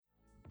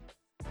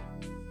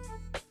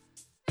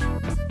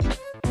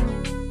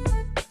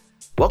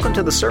Welcome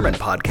to the Sermon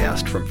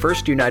Podcast from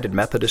First United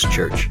Methodist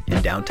Church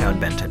in downtown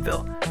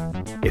Bentonville.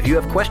 If you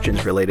have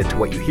questions related to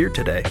what you hear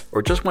today,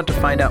 or just want to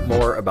find out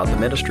more about the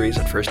ministries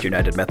at First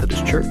United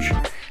Methodist Church,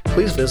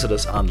 please visit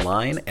us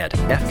online at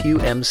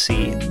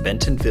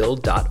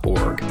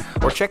fumcbentonville.org,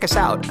 or check us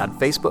out on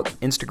Facebook,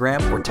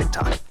 Instagram, or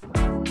TikTok.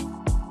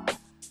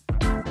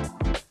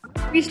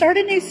 We start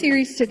a new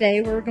series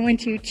today where we're going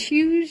to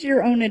choose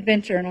your own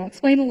adventure, and I'll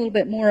explain a little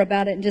bit more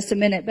about it in just a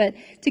minute. But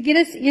to get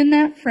us in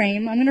that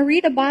frame, I'm going to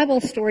read a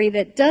Bible story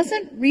that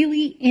doesn't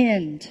really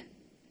end.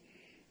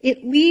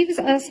 It leaves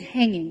us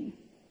hanging.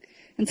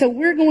 And so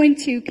we're going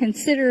to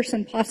consider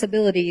some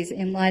possibilities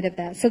in light of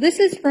that. So this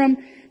is from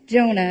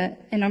Jonah,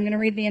 and I'm going to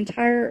read the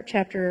entire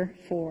chapter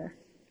 4.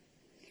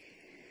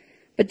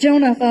 But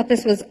Jonah thought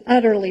this was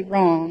utterly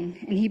wrong,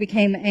 and he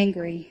became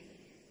angry.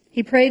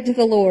 He prayed to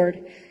the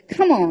Lord,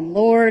 "Come on,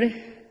 Lord.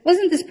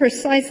 Wasn't this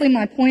precisely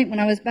my point when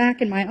I was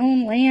back in my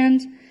own land?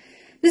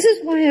 This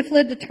is why I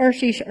fled to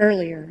Tarshish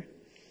earlier.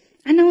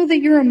 I know that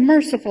you're a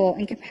merciful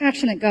and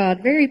compassionate God,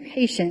 very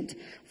patient,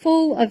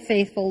 full of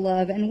faithful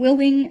love, and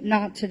willing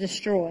not to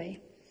destroy.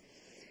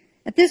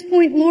 At this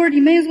point, Lord,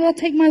 you may as well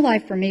take my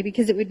life from me,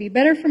 because it would be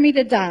better for me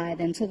to die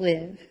than to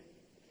live."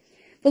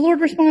 The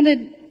Lord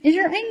responded, "Is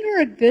your anger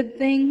a good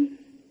thing?"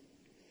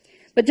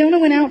 But Jonah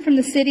went out from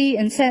the city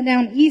and sat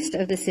down east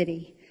of the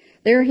city.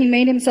 There he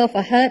made himself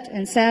a hut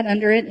and sat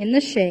under it in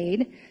the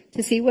shade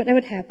to see what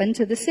would happen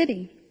to the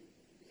city.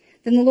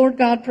 Then the Lord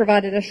God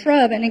provided a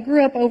shrub, and it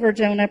grew up over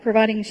Jonah,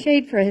 providing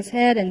shade for his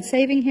head and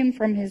saving him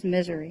from his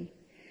misery.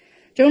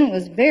 Jonah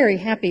was very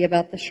happy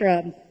about the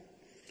shrub.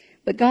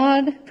 But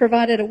God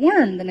provided a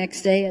worm the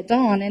next day at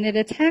dawn, and it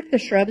attacked the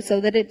shrub so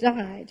that it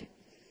died.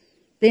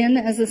 Then,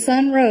 as the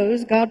sun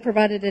rose, God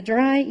provided a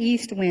dry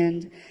east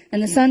wind,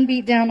 and the sun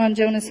beat down on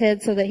Jonah's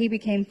head so that he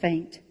became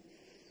faint.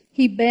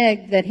 He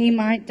begged that he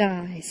might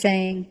die,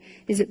 saying,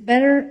 It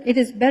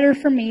is better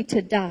for me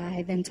to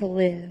die than to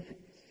live."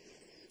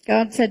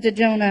 God said to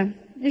Jonah,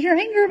 "Is your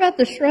anger about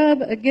the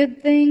shrub a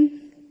good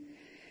thing?"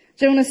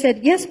 Jonah said,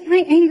 "Yes,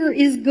 my anger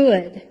is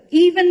good,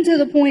 even to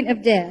the point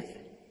of death."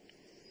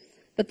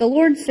 But the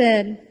Lord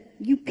said,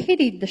 "You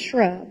pitied the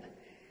shrub,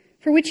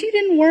 for which you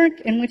didn't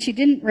work and which you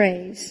didn't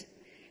raise.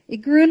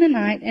 It grew in a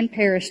night and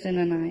perished in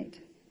a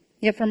night.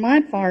 Yet for my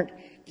part,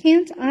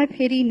 can't I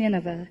pity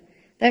Nineveh,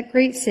 that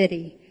great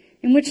city,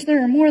 in which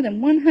there are more than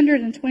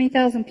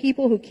 120,000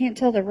 people who can't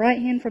tell their right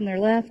hand from their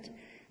left,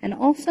 and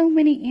also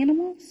many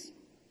animals?"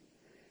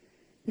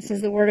 This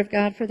is the word of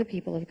God for the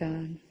people of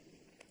God.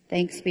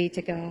 Thanks be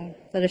to God.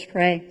 Let us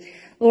pray.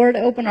 Lord,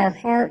 open our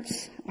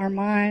hearts, our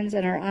minds,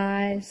 and our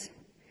eyes,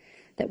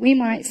 that we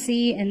might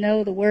see and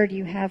know the word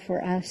you have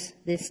for us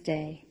this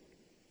day.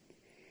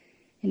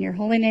 In your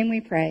holy name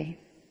we pray.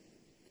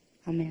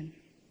 Amen.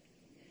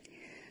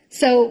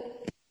 So,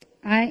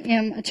 I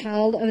am a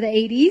child of the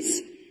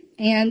 80s,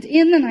 and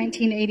in the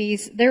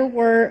 1980s, there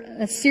were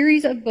a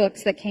series of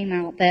books that came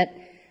out that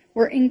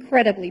were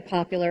incredibly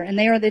popular, and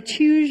they are the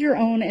Choose Your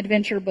Own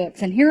Adventure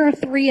books. And here are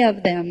 3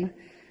 of them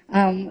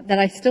that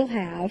I still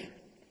have.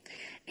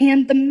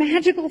 And the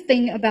magical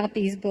thing about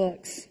these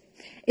books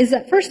is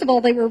that, first of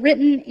all, they were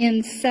written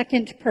in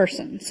second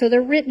person. So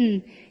they're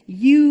written,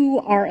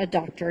 you are a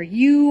doctor,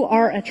 you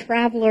are a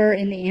traveler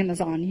in the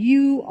Amazon,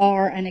 you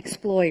are an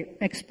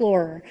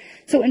explorer.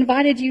 So it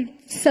invited you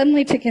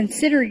suddenly to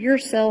consider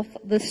yourself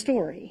the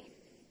story.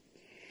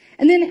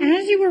 And then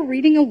as you were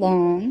reading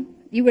along,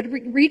 you would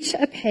reach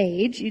a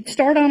page, you'd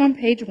start on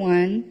page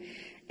 1,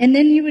 and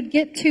then you would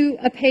get to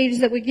a page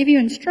that would give you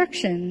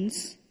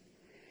instructions.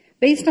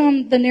 Based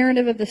on the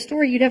narrative of the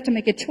story, you'd have to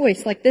make a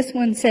choice. Like this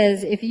one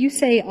says, if you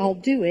say, "I'll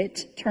do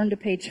it," turn to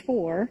page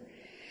 4.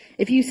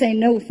 If you say,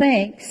 "No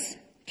thanks,"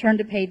 turn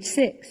to page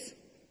 6.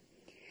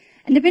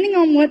 And depending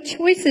on what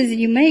choices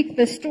you make,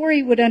 the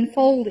story would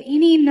unfold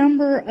any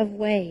number of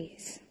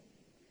ways.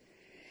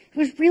 It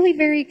was really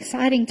very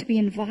exciting to be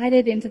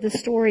invited into the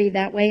story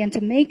that way and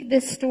to make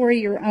this story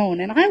your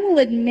own. And I will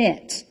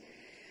admit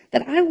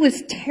that I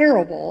was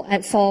terrible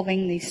at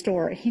solving these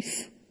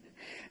stories.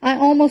 I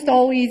almost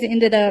always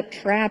ended up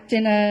trapped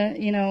in a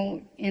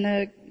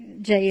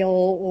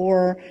jail,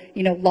 or,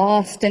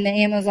 lost in the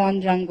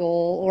Amazon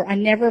jungle, or I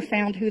never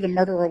found who the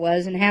murderer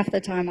was, and half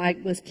the time I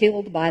was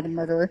killed by the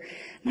murderer.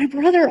 My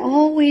brother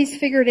always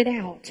figured it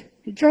out.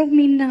 It drove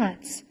me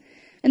nuts.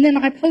 And then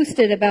I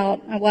texted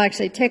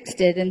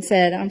and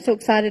said, "I'm so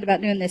excited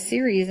about doing this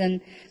series."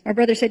 And my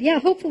brother said, "Yeah,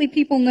 hopefully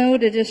people know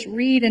to just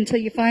read until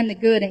you find the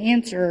good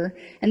answer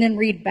and then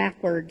read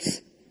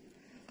backwards."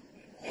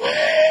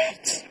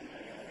 What?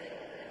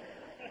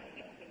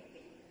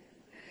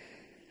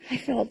 I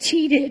felt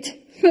cheated.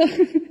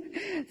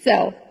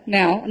 So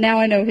now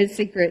I know his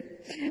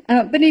secret.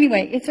 But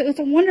anyway, it's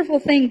a wonderful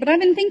thing. But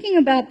I've been thinking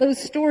about those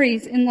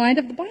stories in light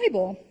of the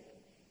Bible,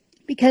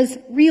 because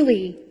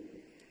really,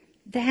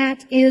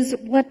 that is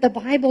what the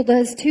Bible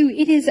does too.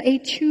 It is a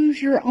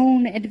choose your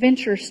own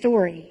adventure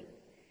story.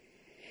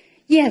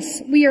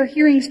 Yes, we are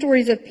hearing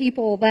stories of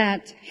people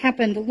that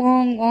happened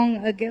long,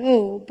 long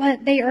ago,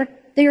 but they are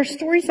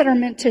stories that are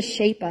meant to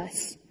shape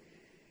us.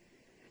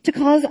 to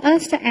cause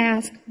us to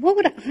ask, what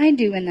would I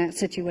do in that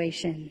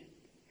situation?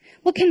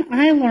 What can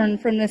I learn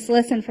from this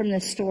lesson, from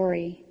this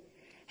story?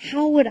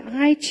 How would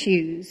I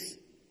choose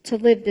to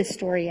live this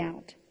story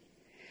out?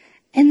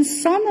 And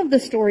some of the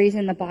stories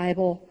in the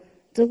Bible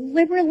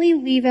deliberately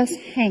leave us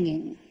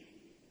hanging,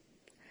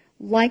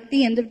 like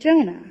the end of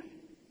Jonah.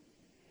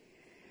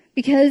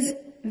 Because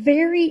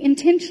very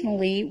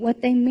intentionally,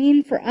 what they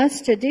mean for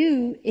us to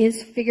do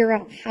is figure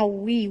out how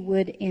we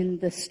would end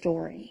the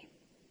story.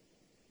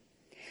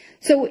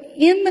 So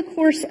in the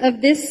course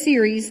of this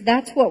series,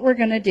 that's what we're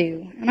going to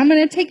do. And I'm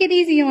going to take it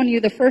easy on you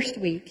the first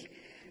week.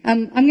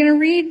 I'm going to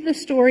read the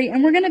story,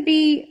 and we're going to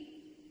be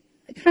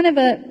kind of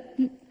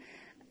a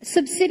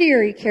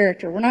subsidiary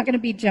character. We're not going to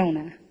be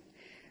Jonah.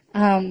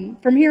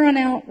 From here on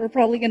out, we're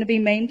probably going to be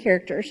main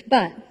characters.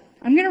 But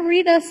I'm going to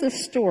read us a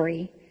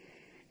story,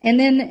 and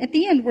then at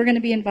the end, we're going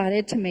to be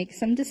invited to make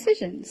some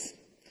decisions.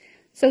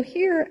 So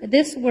hear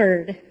this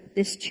word,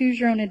 this choose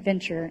your own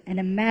adventure, and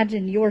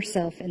imagine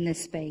yourself in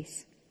this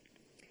space.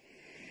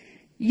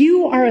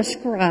 You are a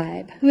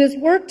scribe who has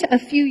worked a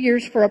few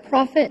years for a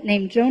prophet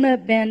named Jonah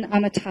ben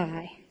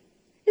Amittai.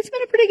 It's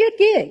been a pretty good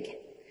gig.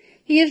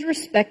 He is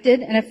respected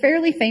and a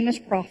fairly famous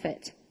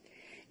prophet.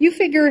 You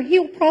figure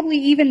he'll probably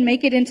even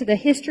make it into the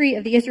history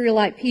of the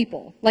Israelite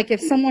people. Like if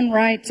someone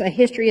writes a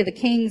history of the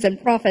kings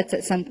and prophets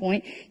at some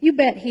point, you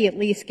bet he at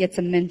least gets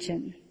a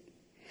mention.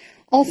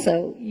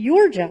 Also,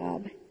 your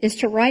job is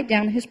to write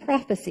down his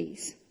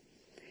prophecies.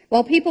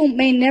 While people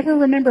may never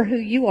remember who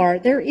you are,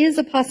 there is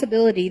a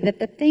possibility that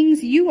the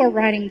things you are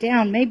writing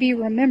down may be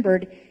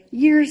remembered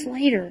years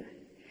later,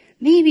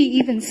 maybe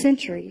even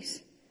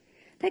centuries.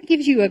 That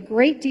gives you a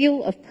great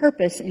deal of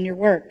purpose in your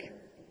work.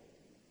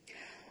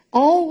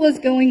 All was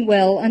going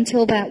well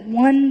until that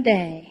one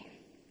day.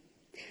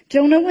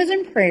 Jonah was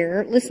in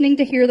prayer, listening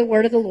to hear the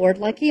word of the Lord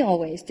like he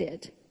always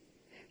did.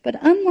 But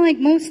unlike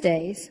most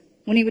days,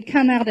 when he would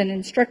come out and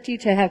instruct you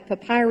to have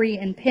papyri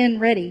and pen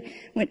ready,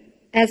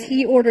 as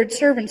he ordered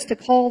servants to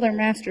call their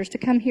masters to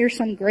come hear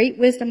some great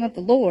wisdom of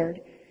the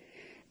Lord,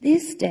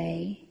 this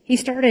day he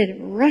started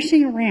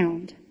rushing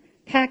around,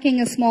 packing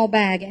a small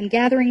bag and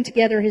gathering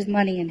together his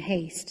money in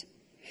haste.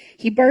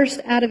 He burst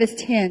out of his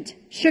tent,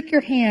 shook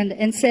your hand,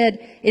 and said,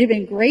 "It had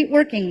been great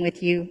working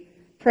with you,"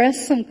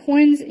 pressed some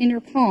coins in your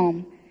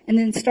palm, and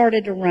then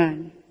started to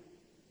run.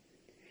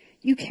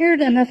 You cared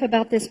enough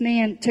about this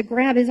man to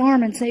grab his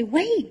arm and say,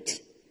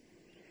 "Wait!"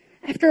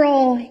 After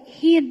all,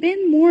 he had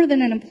been more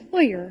than an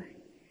employer.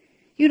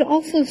 You'd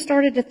also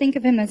started to think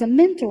of him as a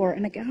mentor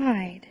and a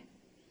guide.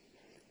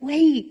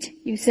 "Wait,"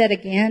 you said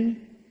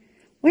again.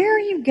 "Where are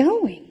you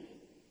going?"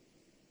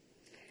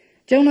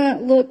 Jonah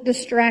looked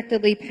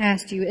distractedly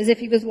past you as if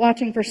he was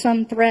watching for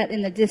some threat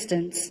in the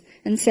distance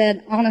and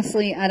said,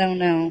 "Honestly, I don't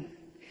know.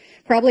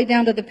 Probably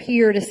down to the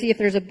pier to see if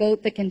there's a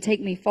boat that can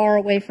take me far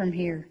away from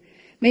here.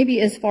 Maybe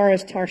as far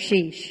as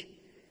Tarshish.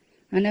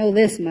 I know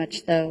this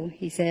much, though,"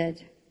 he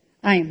said.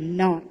 "I am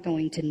not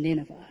going to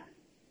Nineveh."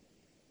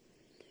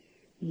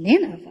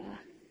 Nineveh?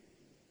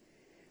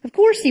 Of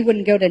course he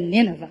wouldn't go to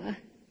Nineveh.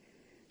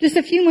 Just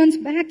a few months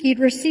back, he'd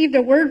received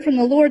a word from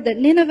the Lord that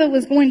Nineveh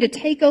was going to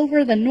take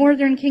over the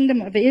northern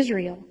kingdom of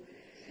Israel.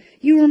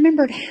 You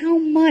remembered how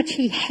much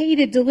he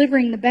hated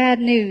delivering the bad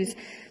news,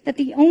 that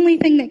the only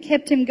thing that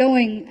kept him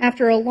going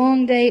after a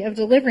long day of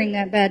delivering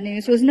that bad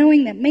news was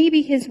knowing that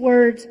maybe his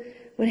words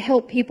would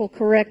help people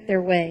correct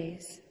their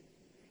ways.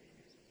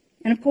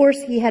 And of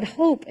course, he had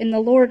hope in the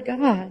Lord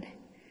God,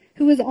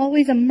 who was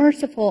always a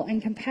merciful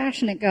and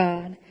compassionate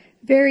God,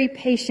 very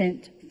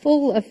patient,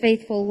 full of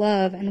faithful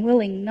love, and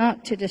willing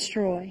not to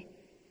destroy.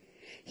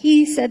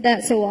 He said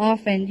that so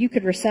often you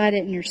could recite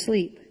it in your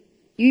sleep.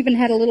 You even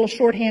had a little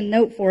shorthand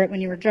note for it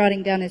when you were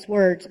jotting down his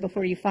words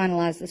before you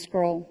finalized the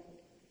scroll.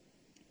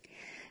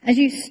 As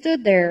you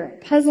stood there,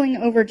 puzzling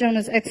over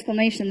Jonah's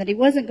exclamation that he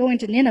wasn't going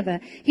to Nineveh,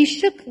 he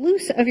shook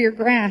loose of your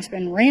grasp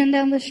and ran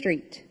down the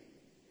street.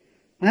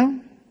 Well,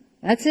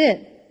 that's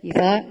it, you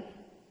thought.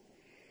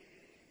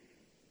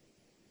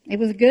 It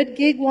was a good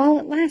gig while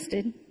it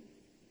lasted.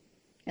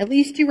 At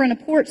least you were in a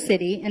port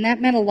city, and that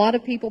meant a lot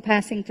of people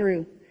passing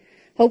through.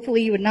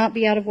 Hopefully you would not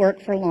be out of work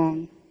for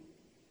long.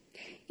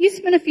 You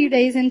spent a few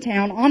days in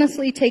town,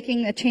 honestly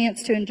taking a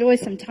chance to enjoy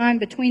some time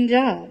between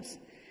jobs.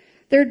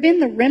 There had been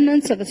the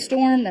remnants of a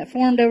storm that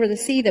formed over the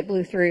sea that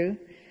blew through,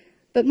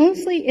 but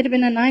mostly it had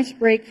been a nice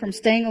break from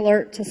staying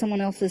alert to someone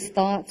else's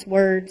thoughts,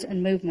 words,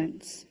 and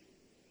movements.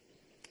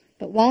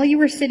 But while you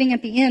were sitting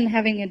at the inn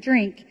having a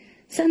drink,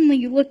 suddenly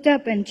you looked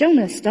up and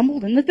Jonah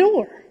stumbled in the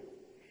door.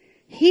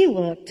 He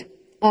looked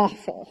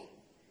awful,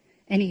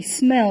 and he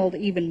smelled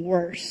even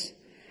worse,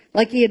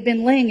 like he had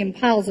been laying in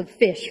piles of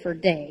fish for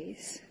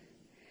days.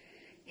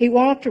 He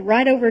walked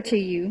right over to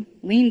you,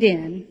 leaned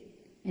in,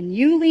 and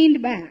you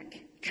leaned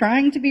back,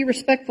 trying to be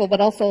respectful but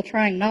also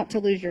trying not to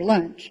lose your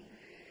lunch,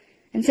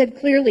 and said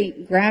clearly,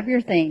 "Grab your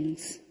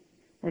things.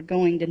 We're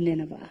going to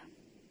Nineveh."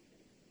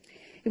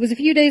 It was a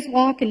few days'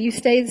 walk, and you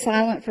stayed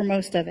silent for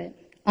most of it.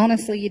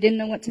 Honestly, you didn't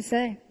know what to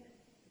say.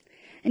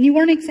 And you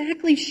weren't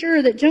exactly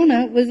sure that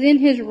Jonah was in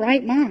his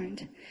right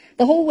mind.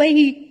 The whole way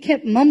he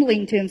kept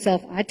mumbling to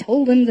himself, I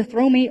told him to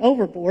throw me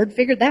overboard,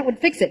 figured that would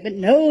fix it. But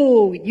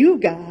no, you,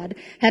 God,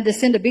 had to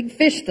send a big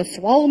fish to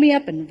swallow me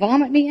up and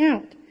vomit me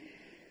out.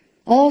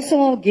 Also,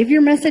 I'll give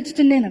your message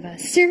to Nineveh.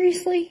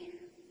 Seriously?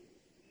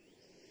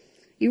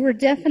 You were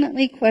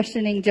definitely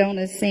questioning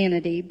Jonah's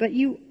sanity, but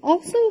you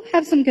also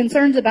have some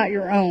concerns about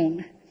your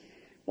own.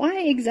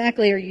 Why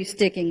exactly are you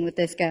sticking with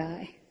this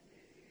guy?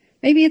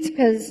 Maybe it's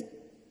because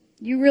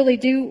you really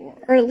do,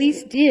 or at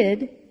least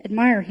did,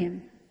 admire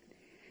him.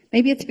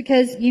 Maybe it's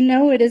because you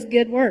know it is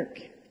good work.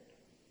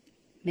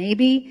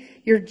 Maybe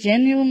you're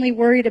genuinely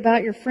worried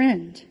about your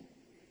friend.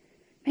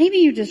 Maybe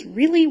you just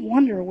really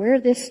wonder where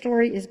this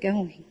story is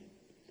going.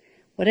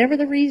 Whatever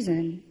the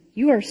reason,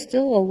 you are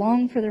still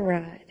along for the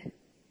ride.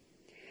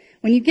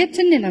 When you get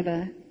to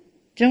Nineveh,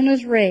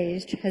 Jonah's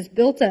rage has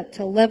built up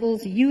to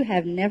levels you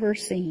have never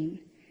seen.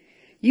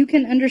 You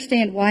can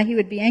understand why he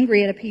would be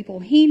angry at a people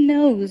he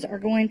knows are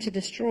going to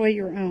destroy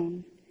your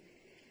own.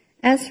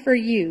 As for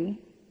you,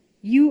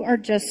 you are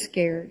just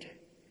scared.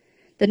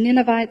 The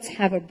Ninevites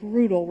have a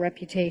brutal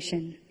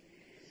reputation,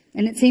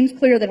 and it seems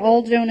clear that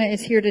all Jonah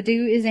is here to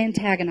do is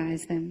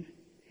antagonize them.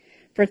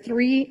 For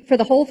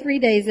the whole 3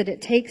 days that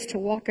it takes to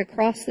walk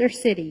across their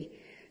city,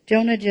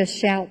 Jonah just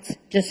shouts,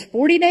 just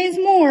 40 days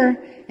more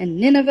and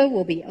Nineveh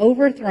will be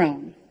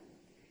overthrown.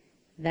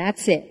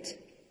 That's it.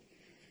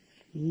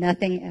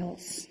 Nothing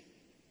else.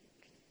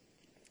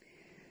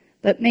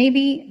 But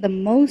maybe the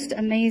most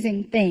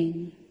amazing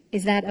thing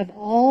is that of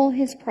all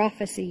his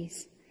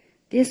prophecies,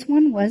 this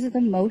one was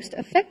the most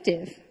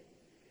effective.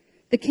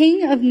 The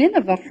king of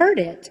Nineveh heard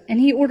it, and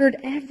he ordered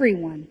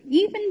everyone,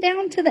 even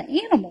down to the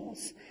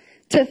animals,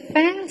 to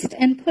fast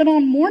and put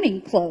on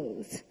mourning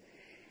clothes.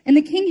 And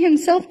the king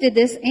himself did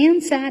this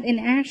and sat in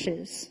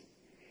ashes.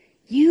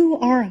 You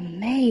are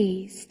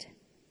amazed.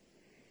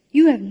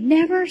 You have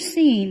never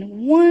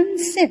seen one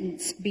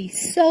sentence be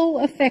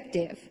so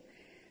effective,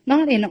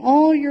 not in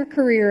all your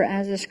career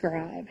as a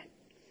scribe.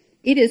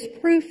 It is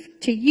proof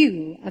to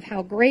you of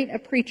how great a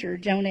preacher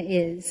Jonah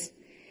is.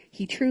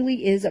 He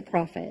truly is a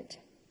prophet.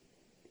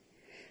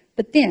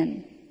 But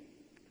then,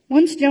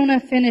 once Jonah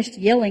finished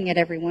yelling at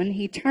everyone,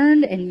 he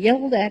turned and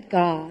yelled at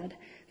God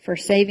for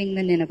saving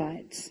the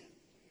Ninevites.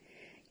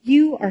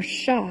 You are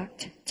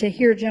shocked to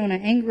hear Jonah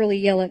angrily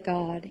yell at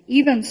God,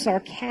 even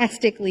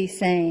sarcastically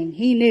saying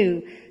he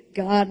knew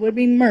God would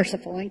be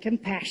merciful and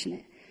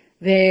compassionate,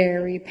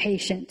 very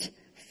patient,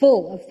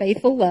 full of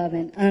faithful love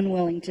and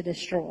unwilling to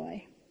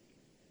destroy.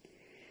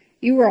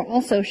 You are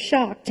also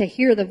shocked to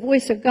hear the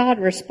voice of God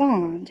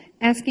respond,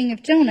 asking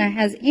if Jonah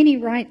has any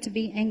right to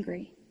be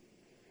angry.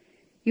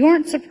 You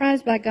aren't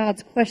surprised by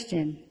God's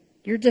question.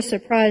 You're just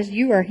surprised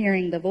you are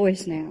hearing the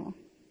voice now.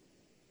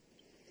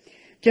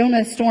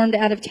 Jonah stormed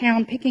out of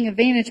town, picking a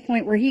vantage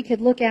point where he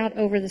could look out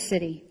over the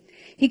city.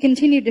 He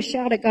continued to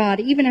shout at God,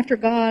 even after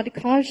God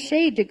caused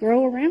shade to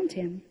grow around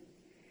him.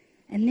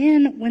 And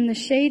then, when the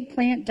shade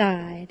plant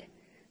died,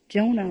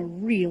 Jonah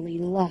really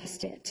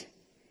lost it.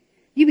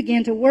 You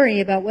began to worry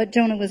about what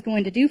Jonah was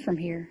going to do from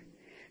here.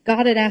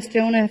 God had asked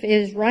Jonah if it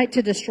is right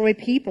to destroy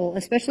people,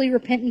 especially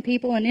repentant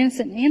people and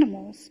innocent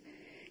animals.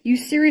 You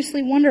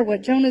seriously wonder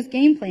what Jonah's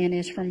game plan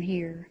is from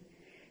here.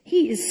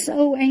 He is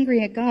so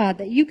angry at God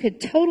that you could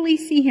totally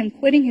see him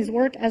quitting his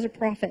work as a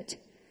prophet.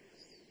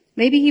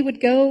 Maybe he would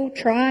go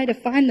try to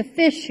find the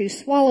fish who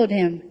swallowed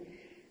him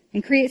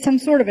and create some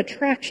sort of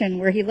attraction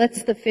where he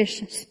lets the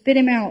fish spit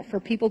him out for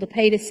people to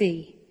pay to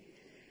see.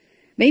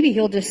 Maybe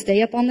he'll just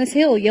stay up on this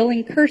hill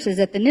yelling curses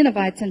at the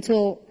Ninevites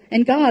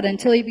and God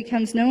until he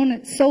becomes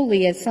known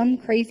solely as some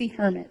crazy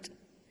hermit.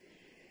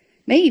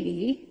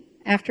 Maybe,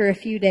 after a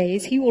few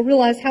days, he will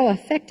realize how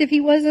effective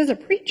he was as a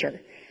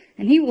preacher,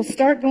 and he will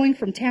start going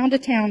from town to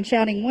town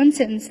shouting one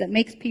sentence that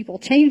makes people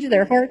change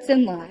their hearts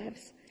and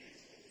lives.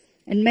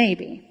 And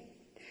maybe,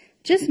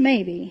 just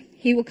maybe,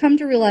 he will come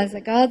to realize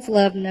that God's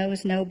love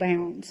knows no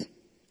bounds.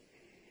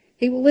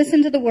 He will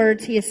listen to the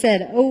words he has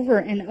said over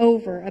and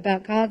over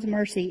about God's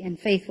mercy and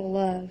faithful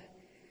love.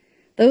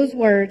 Those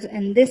words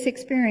and this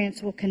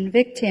experience will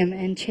convict him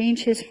and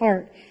change his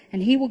heart,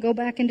 and he will go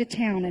back into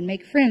town and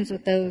make friends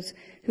with those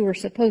who are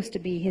supposed to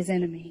be his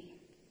enemy.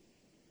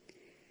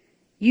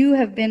 You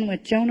have been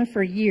with Jonah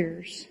for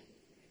years,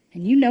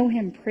 and you know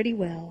him pretty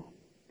well.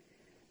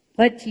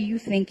 What do you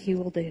think he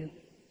will do?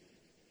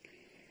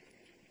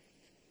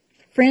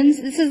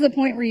 Friends, this is the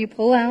point where you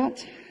pull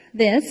out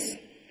this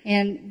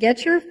and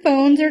get your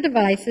phones or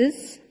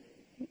devices,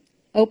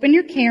 open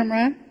your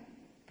camera,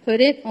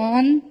 put it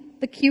on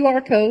the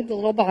QR code, the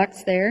little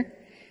box there.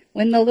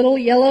 When the little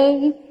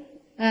yellow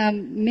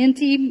minty.com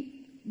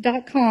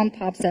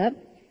pops up,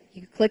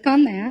 you click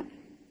on that,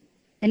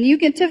 and you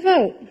get to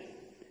vote.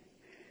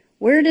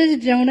 Where does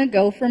Jonah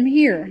go from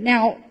here?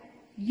 Now,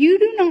 you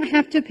do not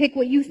have to pick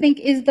what you think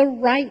is the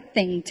right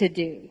thing to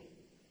do,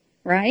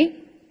 right?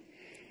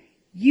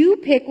 You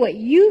pick what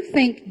you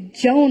think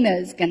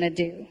Jonah's going to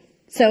do.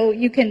 So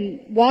you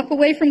can walk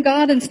away from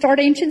God and start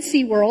ancient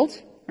SeaWorld,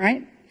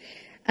 right?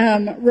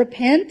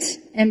 Repent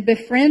and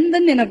befriend the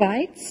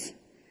Ninevites.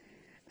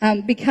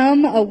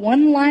 Become a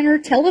one-liner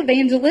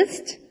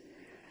televangelist.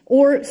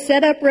 or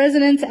set up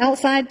residence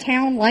outside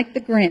town like the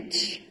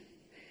Grinch.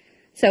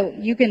 So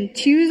you can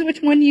choose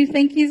which one you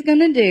think he's going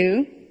to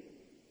do.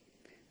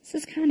 This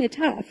is kind of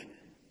tough.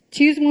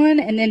 Choose one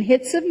and then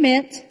hit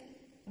submit.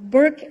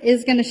 Brooke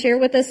is going to share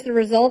with us the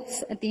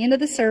results at the end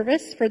of the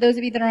service. For those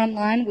of you that are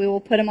online, we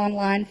will put them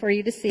online for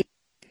you to see.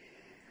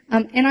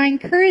 And I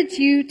encourage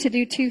you to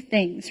do two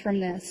things from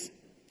this.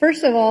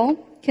 First of all,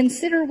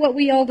 consider what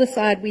we all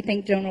decide we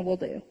think Jonah will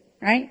do,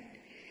 right?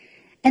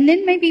 And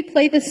then maybe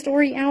play the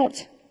story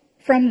out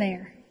from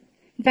there.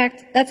 In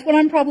fact, that's what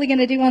I'm probably going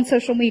to do on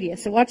social media.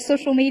 So watch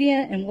social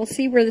media and we'll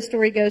see where the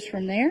story goes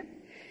from there.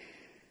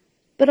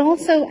 But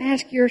also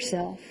ask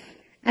yourself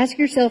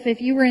if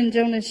you were in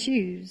Jonah's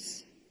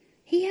shoes.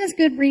 He has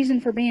good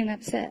reason for being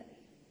upset.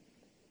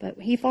 But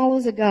he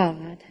follows a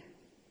God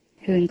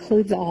who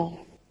includes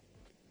all,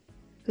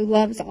 who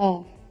loves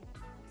all,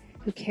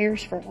 who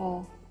cares for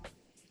all.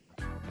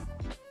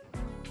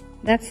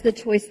 That's the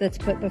choice that's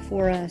put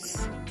before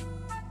us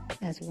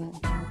as well.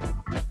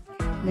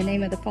 In the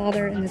name of the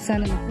Father, and the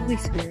Son, and the Holy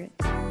Spirit.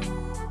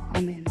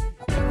 Amen.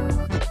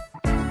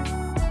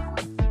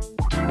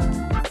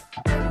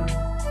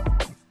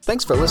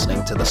 Thanks for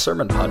listening to the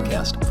Sermon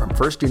Podcast from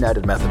First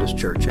United Methodist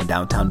Church in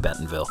downtown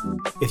Bentonville.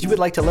 If you would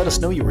like to let us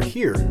know you were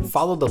here,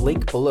 follow the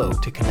link below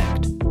to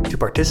connect. To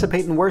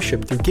participate in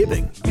worship through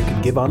giving, you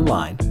can give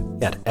online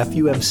at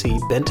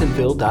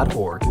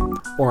fumcbentonville.org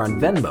or on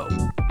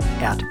Venmo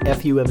at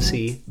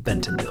FUMC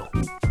Bentonville.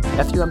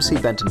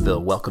 FUMC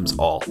Bentonville welcomes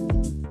all.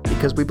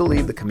 Because we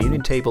believe the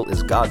communion table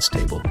is God's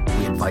table,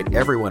 we invite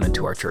everyone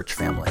into our church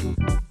family.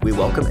 We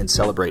welcome and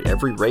celebrate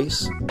every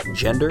race,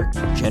 gender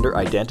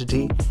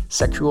identity,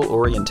 sexual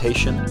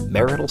orientation,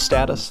 marital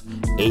status,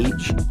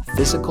 age,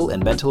 physical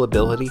and mental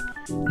ability,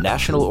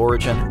 national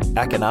origin,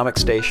 economic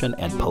station,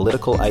 and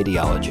political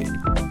ideology.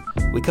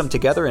 We come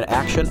together in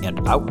action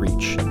and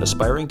outreach,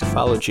 aspiring to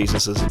follow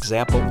Jesus'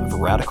 example of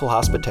radical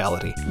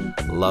hospitality,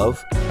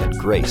 love, and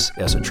grace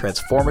as a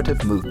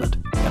transformative movement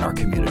in our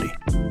community.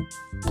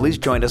 Please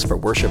join us for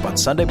worship on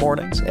Sunday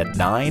mornings at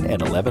 9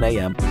 and 11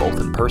 a.m., both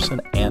in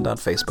person and on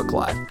Facebook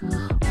Live.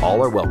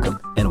 All are welcome,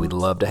 and we'd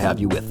love to have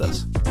you with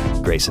us.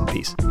 Grace and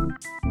peace.